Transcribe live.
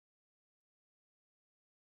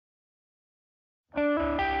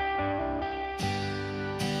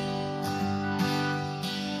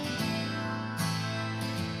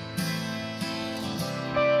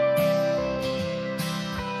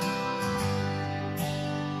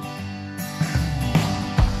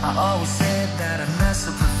always said that I'd mess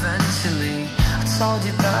up eventually. I told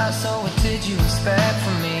you that, so what did you expect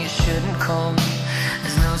from me? It shouldn't come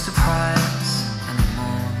as no surprise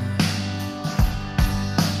anymore.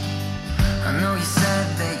 I know you said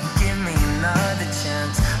that you'd give me another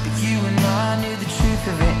chance, but you and I knew the truth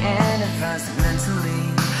of it in advance. That mentally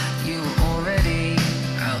you were already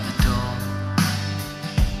out the door.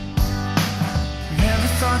 Never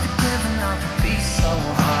thought that giving up would be so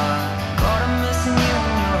hard. God, I'm missing you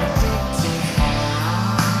and you're addicted.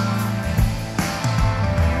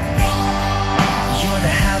 You're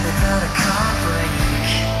the habit that I can't break.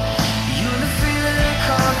 You're the feeling I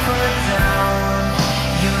can't put down.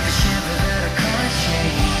 You're the shiver that I can't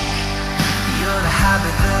shake. You're the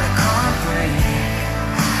habit that I can't break.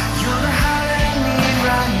 You're the habit I need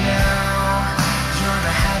right now. You're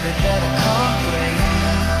the habit that I can't break.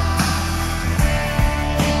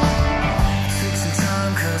 Took some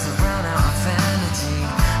time cause I ran out of energy,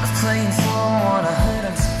 of playing for what I heard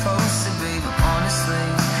I'm supposed to be. But honestly,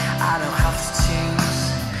 I don't have to choose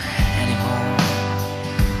anymore.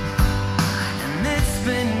 And it's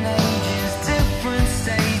been ages, different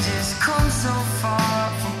stages, come so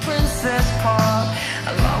far from Princess Park.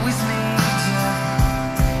 I'll always need you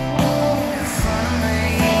in front of me,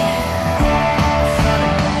 in front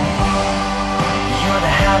of me. You're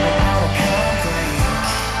the habit that I can't break.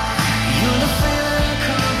 You're the feeling I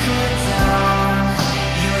can't put down.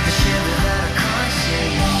 You're the shiver that I can't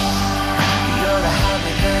shake. You're the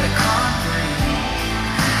habit that I can't break.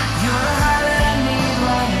 You're the high that I need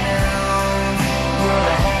right now. You're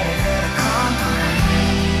the habit that I can't break.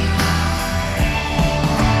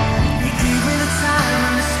 You gave me the time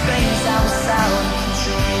and the space. I was out of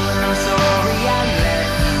control and I'm sorry I let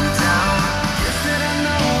you down. Just that I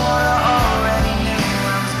know what I already knew.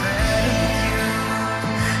 I was better with you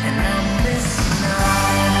and I'm missing now.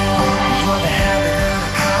 You're the habit that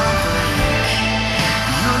I can't break.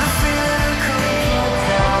 You're the feeling I can't put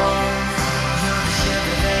down. You're the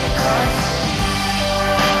shiver that I can't shake.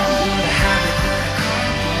 You're the habit that I can't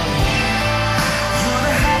break. You're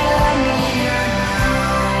the habit I need right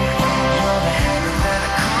now. You're the habit that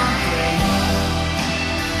I can't break.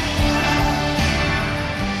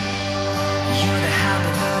 You're the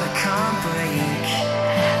habit that I can't break.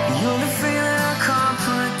 You're the feeling I can't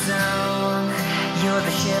put down. You're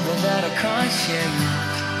the shiver that I can't shake.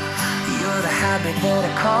 You're the habit that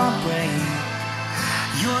I can't break.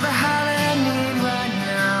 You're the habit I need right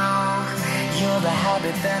now. You're the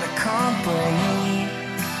habit that I can't break.